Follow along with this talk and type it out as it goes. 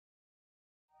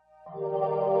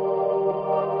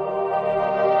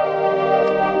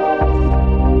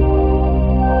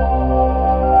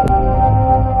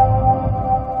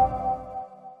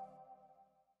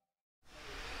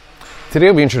Today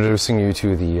I'll be introducing you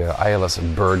to the ILS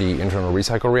Berty internal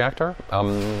recycle reactor.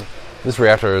 This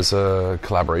reactor is a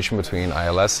collaboration between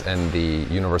ILS and the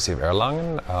University of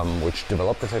Erlangen, which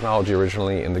developed the technology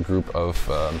originally in the group of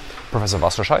Professor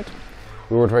Wasserscheid.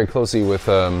 We worked very closely with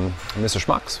Mr.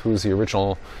 Schmacks, who's the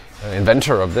original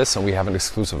inventor of this, and we have an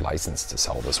exclusive license to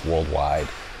sell this worldwide.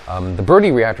 The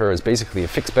Berty reactor is basically a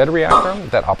fixed bed reactor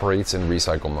that operates in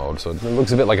recycle mode. So it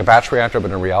looks a bit like a batch reactor,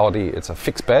 but in reality it's a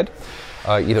fixed bed.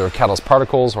 Either catalyst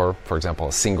particles or, for example,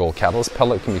 a single catalyst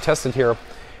pellet can be tested here.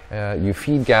 You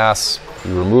feed gas,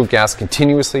 you remove gas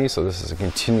continuously, so this is a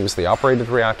continuously operated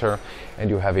reactor, and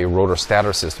you have a rotor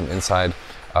stator system inside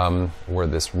where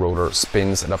this rotor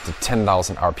spins at up to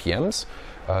 10,000 RPMs,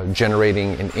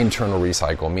 generating an internal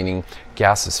recycle, meaning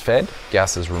gas is fed,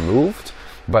 gas is removed,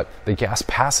 but the gas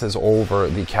passes over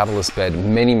the catalyst bed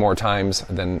many more times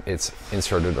than it's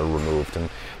inserted or removed. And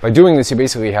by doing this, you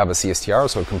basically have a CSTR,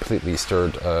 so a completely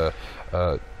stirred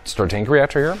tank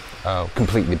reactor here,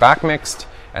 completely backmixed,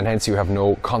 and hence you have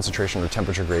no concentration or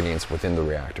temperature gradients within the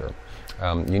reactor.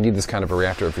 You need this kind of a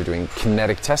reactor if you're doing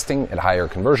kinetic testing at higher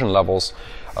conversion levels,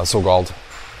 so-called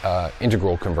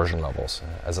integral conversion levels,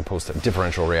 as opposed to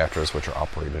differential reactors, which are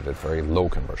operated at very low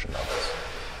conversion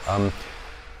levels.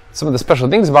 Some of the special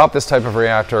things about this type of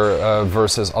reactor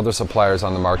versus other suppliers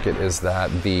on the market is that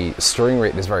the stirring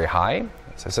rate is very high.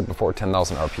 As I said before,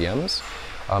 10,000 RPMs.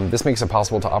 This makes it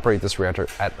possible to operate this reactor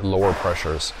at lower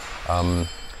pressures.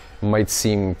 Might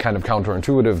seem kind of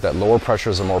counterintuitive that lower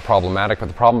pressures are more problematic, but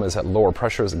the problem is at lower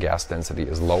pressures the gas density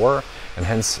is lower, and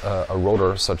hence a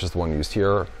rotor such as the one used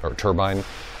here, or turbine,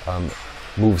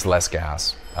 moves less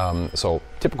gas. So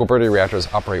typical Berty reactors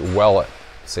operate well at,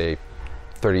 say,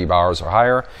 30 bars or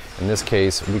higher. In this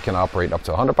case, we can operate up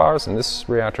to 100 bars in this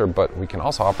reactor, but we can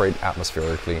also operate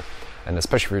atmospherically. And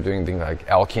especially if you're doing things like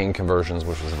alkane conversions,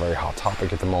 which is a very hot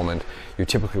topic at the moment, you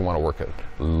typically want to work at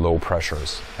low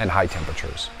pressures and high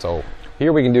temperatures. So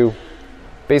here we can do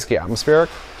basically atmospheric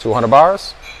to 100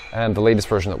 bars, and the latest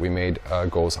version that we made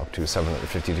goes up to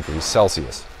 750 degrees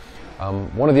Celsius.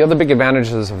 One of the other big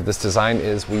advantages of this design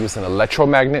is we use an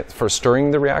electromagnet for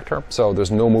stirring the reactor. So there's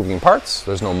no moving parts,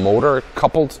 there's no motor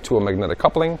coupled to a magnetic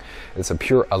coupling. It's a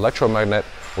pure electromagnet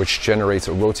which generates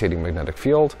a rotating magnetic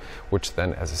field, which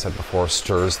then, as I said before,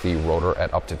 stirs the rotor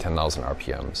at up to 10,000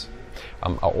 RPMs.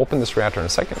 I'll open this reactor in a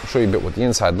second, show you a bit what the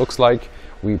inside looks like.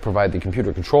 We provide the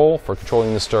computer control for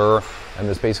controlling the stir, and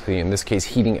there's basically, in this case,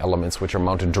 heating elements which are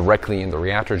mounted directly in the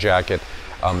reactor jacket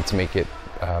to make it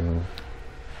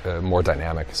more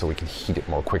dynamic, so we can heat it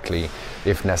more quickly.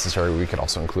 If necessary, we could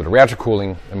also include a reactor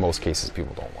cooling. In most cases,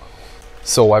 people don't want.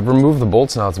 So I've removed the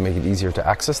bolts now to make it easier to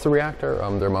access the reactor.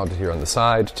 They're mounted here on the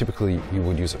side. Typically, you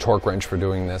would use a torque wrench for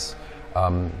doing this.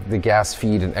 The gas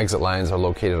feed and exit lines are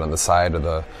located on the side of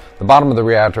the bottom of the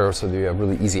reactor, so that you have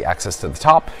really easy access to the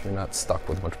top. You're not stuck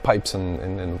with a bunch of pipes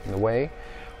in the way.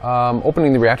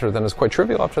 Opening the reactor then is quite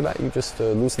trivial. After that, you just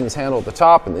loosen this handle at the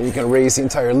top, and then you can raise the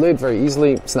entire lid very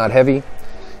easily. It's not heavy.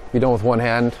 Be done with one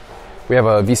hand. We have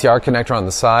a VCR connector on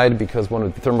the side because one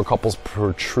of the thermocouples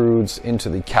protrudes into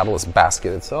the catalyst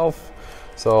basket itself.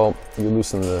 So you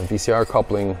loosen the VCR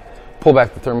coupling, pull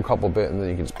back the thermocouple a bit, and then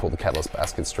you can just pull the catalyst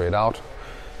basket straight out.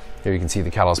 Here you can see the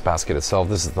catalyst basket itself.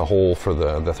 This is the hole for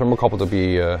the thermocouple to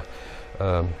be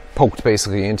poked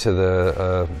basically into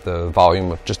the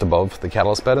volume of just above the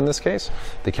catalyst bed in this case.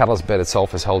 The catalyst bed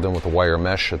itself is held in with a wire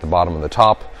mesh at the bottom and the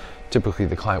top. Typically,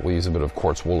 the client will use a bit of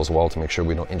quartz wool as well to make sure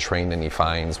we don't entrain any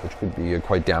fines, which could be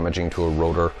quite damaging to a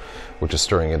rotor, which is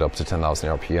stirring it up to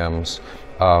 10,000 RPMs.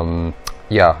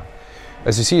 Yeah,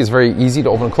 as you see, it's very easy to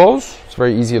open and close. It's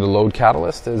very easy to load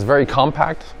catalyst. It's very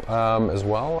compact as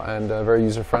well, and very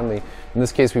user-friendly. In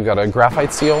this case, we've got a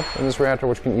graphite seal in this reactor,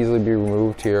 which can easily be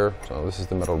removed here. So this is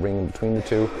the metal ring in between the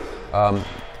two.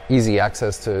 Easy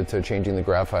access to changing the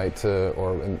graphite,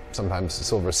 or sometimes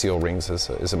silver seal rings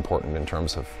is important in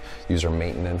terms of user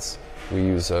maintenance. We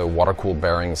use water-cooled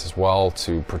bearings as well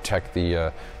to protect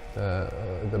the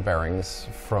bearings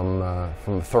from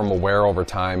thermal wear over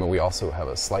time, and we also have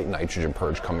a slight nitrogen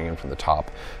purge coming in from the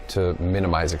top to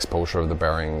minimize exposure of the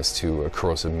bearings to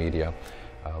corrosive media.